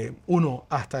 1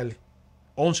 hasta el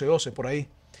 11, 12, por ahí,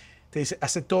 te dice,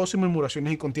 haced todo sin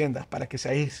murmuraciones y contiendas, para que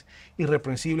seáis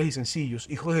irreprensibles y sencillos,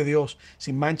 hijos de Dios,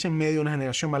 sin mancha en medio de una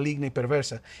generación maligna y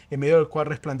perversa, en medio del cual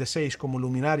resplandecéis como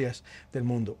luminarias del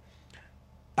mundo,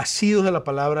 asidos de la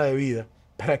palabra de vida,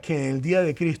 para que en el día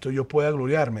de Cristo yo pueda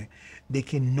gloriarme de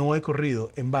que no he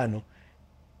corrido en vano,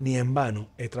 ni en vano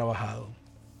he trabajado.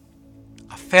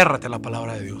 Aférrate a la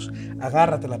palabra de Dios.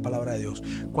 Agárrate a la palabra de Dios.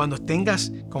 Cuando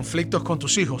tengas conflictos con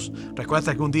tus hijos,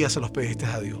 recuerda que un día se los pediste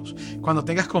a Dios. Cuando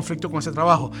tengas conflicto con ese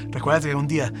trabajo, recuerda que un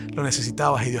día lo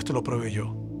necesitabas y Dios te lo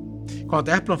proveyó. Cuando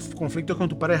tengas conflictos con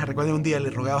tu pareja, recuerda que un día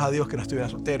le rogabas a Dios que no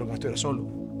estuvieras soltero, que no estuvieras solo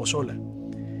o sola.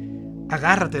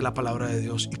 Agárrate a la palabra de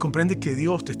Dios y comprende que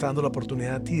Dios te está dando la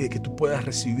oportunidad a ti de que tú puedas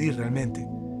recibir realmente,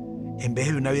 en vez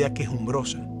de una vida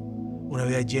quejumbrosa, una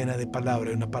vida llena de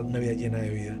palabra, una vida llena de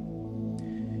vida.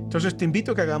 Entonces te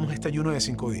invito a que hagamos este ayuno de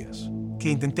 5 días. Que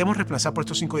intentemos reemplazar por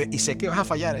estos 5 días. Y sé que vas a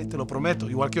fallar, te lo prometo.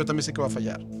 Igual que yo también sé que va a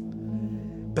fallar.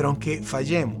 Pero aunque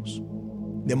fallemos,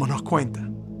 démonos cuenta.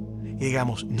 Y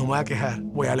digamos, no me voy a quejar.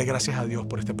 Voy a darle gracias a Dios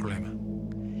por este problema.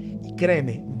 Y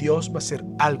créeme, Dios va a hacer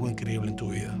algo increíble en tu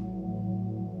vida.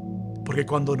 Porque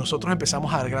cuando nosotros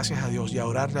empezamos a dar gracias a Dios y a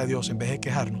orarle a Dios en vez de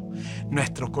quejarnos,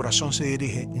 nuestro corazón se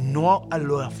dirige no a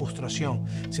la frustración,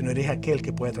 sino dirige a aquel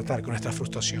que puede tratar con nuestra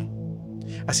frustración.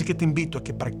 Así que te invito a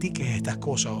que practiques estas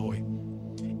cosas hoy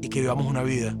y que vivamos una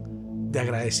vida de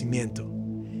agradecimiento.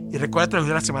 Y recuerda que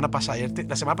la semana pasada.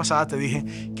 La semana pasada te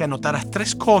dije que anotaras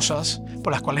 3 cosas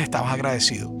por las cuales estabas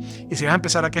agradecido. Y si vas a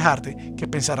empezar a quejarte, que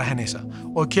pensarás en esa.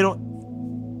 Hoy quiero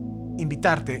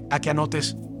invitarte a que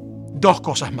anotes 2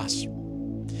 cosas más.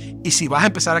 Y si vas a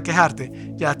empezar a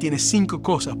quejarte, ya tienes 5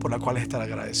 cosas por las cuales estar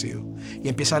agradecido. Y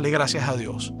empieza a darle gracias a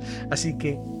Dios. Así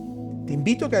que te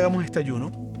invito a que hagamos este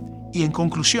ayuno. Y en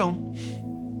conclusión,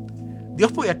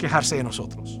 Dios podía quejarse de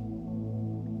nosotros.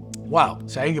 Wow,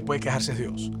 si hay alguien que puede quejarse es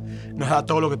Dios. Nos da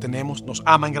todo lo que tenemos, nos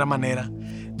ama en gran manera,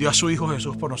 dio a su Hijo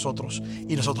Jesús por nosotros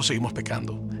y nosotros seguimos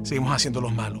pecando, seguimos haciendo lo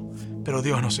malo. Pero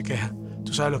Dios no se queja.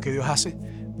 ¿Tú sabes lo que Dios hace?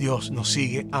 Dios nos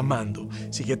sigue amando,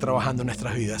 sigue trabajando en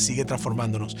nuestras vidas, sigue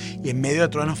transformándonos. Y en medio de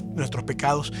todos nuestros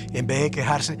pecados, en vez de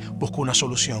quejarse, buscó una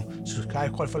solución.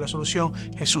 ¿Sabes cuál fue la solución?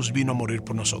 Jesús vino a morir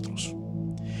por nosotros.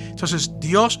 Entonces,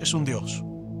 Dios es un Dios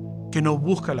que no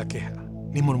busca la queja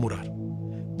ni murmurar.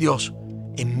 Dios,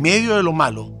 en medio de lo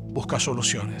malo, busca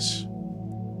soluciones.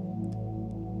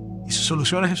 Y su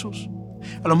solución es Jesús.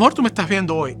 A lo mejor tú me estás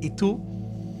viendo hoy y tú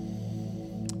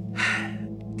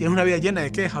tienes una vida llena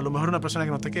de quejas. A lo mejor una persona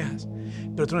que no te quejas.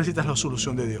 Pero tú necesitas la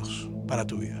solución de Dios para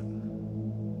tu vida.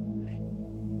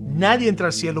 Nadie entra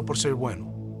al cielo por ser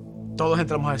bueno. Todos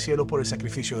entramos al cielo por el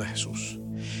sacrificio de Jesús.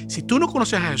 Si tú no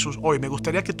conoces a Jesús hoy, me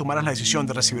gustaría que tomaras la decisión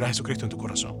de recibir a Jesucristo en tu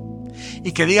corazón.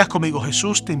 Y que digas conmigo: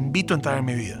 Jesús, te invito a entrar en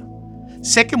mi vida.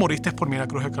 Sé que moriste por mí en la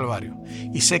cruz del Calvario.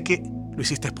 Y sé que lo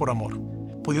hiciste por amor.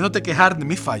 Pudiéndote quejar de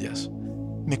mis fallas,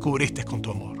 me cubriste con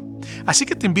tu amor. Así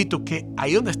que te invito que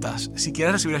ahí donde estás, si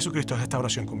quieres recibir a Jesucristo, haz esta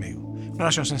oración conmigo. Una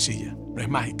oración sencilla, no es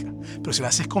mágica, pero si la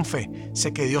haces con fe,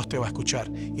 sé que Dios te va a escuchar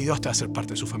y Dios te va a hacer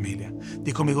parte de su familia.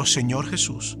 Di conmigo: Señor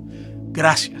Jesús,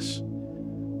 gracias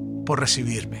por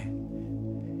recibirme.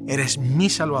 Eres mi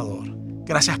Salvador.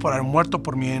 Gracias por haber muerto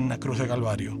por mí en la cruz de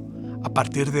Calvario. A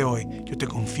partir de hoy, yo te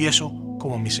confieso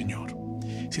como mi Señor.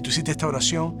 Si tú hiciste esta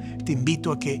oración, te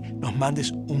invito a que nos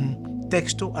mandes un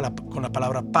texto con la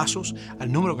palabra pasos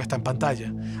al número que está en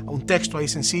pantalla. Un texto ahí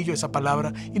sencillo, esa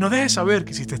palabra, y nos dejes saber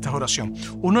que hiciste esta oración.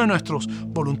 Uno de nuestros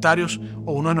voluntarios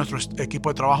o uno de nuestros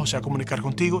equipos de trabajo se va a comunicar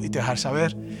contigo y te va a dejar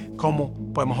saber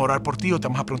cómo podemos orar por ti, o te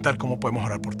vamos a preguntar cómo podemos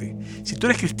orar por ti. Si tú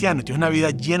eres cristiano y tienes una vida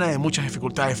llena de muchas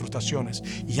dificultades y frustraciones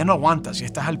y ya no aguantas y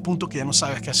estás al punto que ya no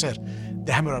sabes qué hacer,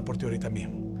 déjame orar por ti ahorita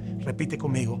mismo. Repite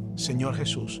conmigo: Señor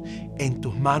Jesús, en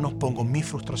tus manos pongo mis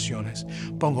frustraciones,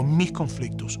 pongo mis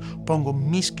conflictos, pongo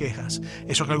mis quejas.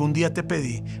 Eso que algún día te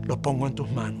pedí, lo pongo en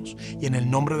tus manos. Y en el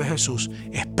nombre de Jesús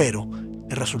espero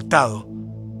el resultado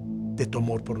de tu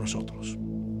amor por nosotros.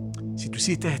 Si tú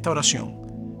hiciste esta oración,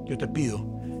 yo te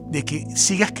pido de que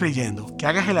sigas creyendo, que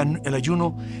hagas el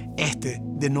ayuno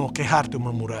de no quejarte o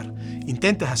murmurar.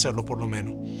 Intentes hacerlo por lo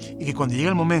menos. Y que cuando llegue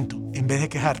el momento, en vez de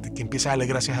quejarte, que empieces a darle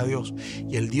gracias a Dios.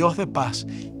 Y el Dios de paz,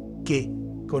 que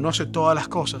conoce todas las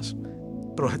cosas,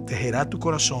 protegerá tu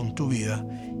corazón, tu vida,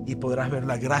 y podrás ver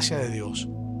la gracia de Dios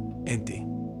en ti.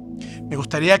 Me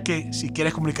gustaría que, si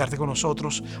quieres comunicarte con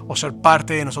nosotros o ser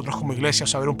parte de nosotros como iglesia,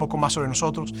 saber un poco más sobre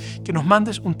nosotros, que nos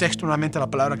mandes un texto nuevamente a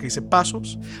la palabra que dice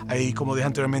pasos. Ahí, como dije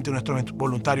anteriormente, nuestros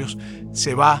voluntarios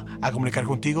se va a comunicar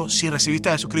contigo. Si recibiste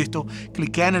a Jesucristo,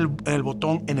 cliquea en el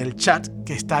botón en el chat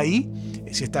que está ahí,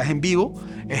 si estás en vivo,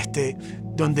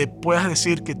 donde puedas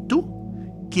decir que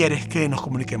tú quieres que nos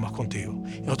comuniquemos contigo.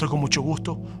 Y nosotros con mucho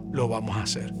gusto lo vamos a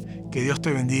hacer. Que Dios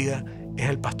te bendiga. Es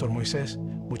el pastor Moisés.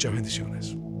 Muchas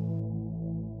bendiciones.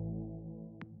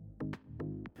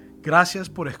 Gracias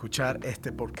por escuchar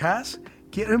este podcast.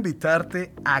 Quiero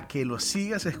invitarte a que lo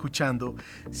sigas escuchando.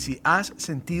 Si has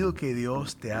sentido que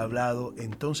Dios te ha hablado,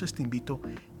 entonces te invito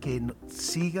que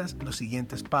sigas los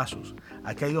siguientes pasos.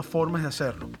 Aquí hay dos formas de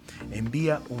hacerlo.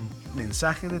 Envía un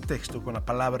mensaje de texto con la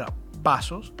palabra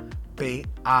pasos, PASOS,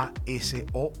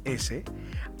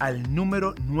 al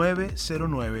número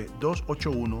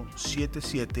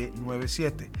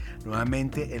 909-281-7797.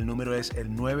 Nuevamente, el número es el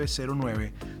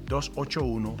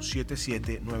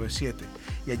 909-281-7797.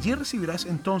 Y allí recibirás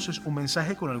entonces un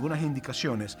mensaje con algunas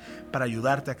indicaciones para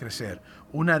ayudarte a crecer.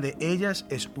 Una de ellas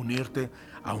es unirte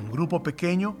a un grupo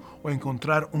pequeño o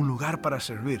encontrar un lugar para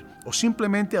servir, o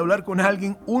simplemente hablar con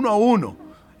alguien uno a uno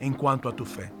en cuanto a tu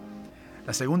fe.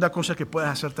 La segunda cosa que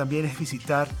puedes hacer también es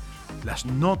visitar las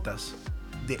notas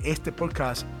de este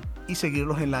podcast y seguir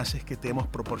los enlaces que te hemos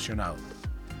proporcionado.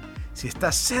 Si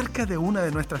estás cerca de una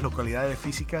de nuestras localidades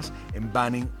físicas en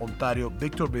Banning, Ontario,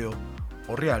 Victorville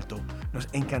o Rialto, nos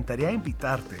encantaría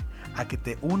invitarte a que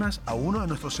te unas a uno de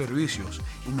nuestros servicios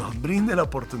y nos brinde la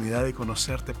oportunidad de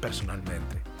conocerte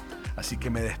personalmente. Así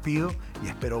que me despido y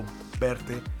espero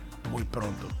verte muy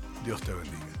pronto. Dios te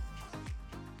bendiga.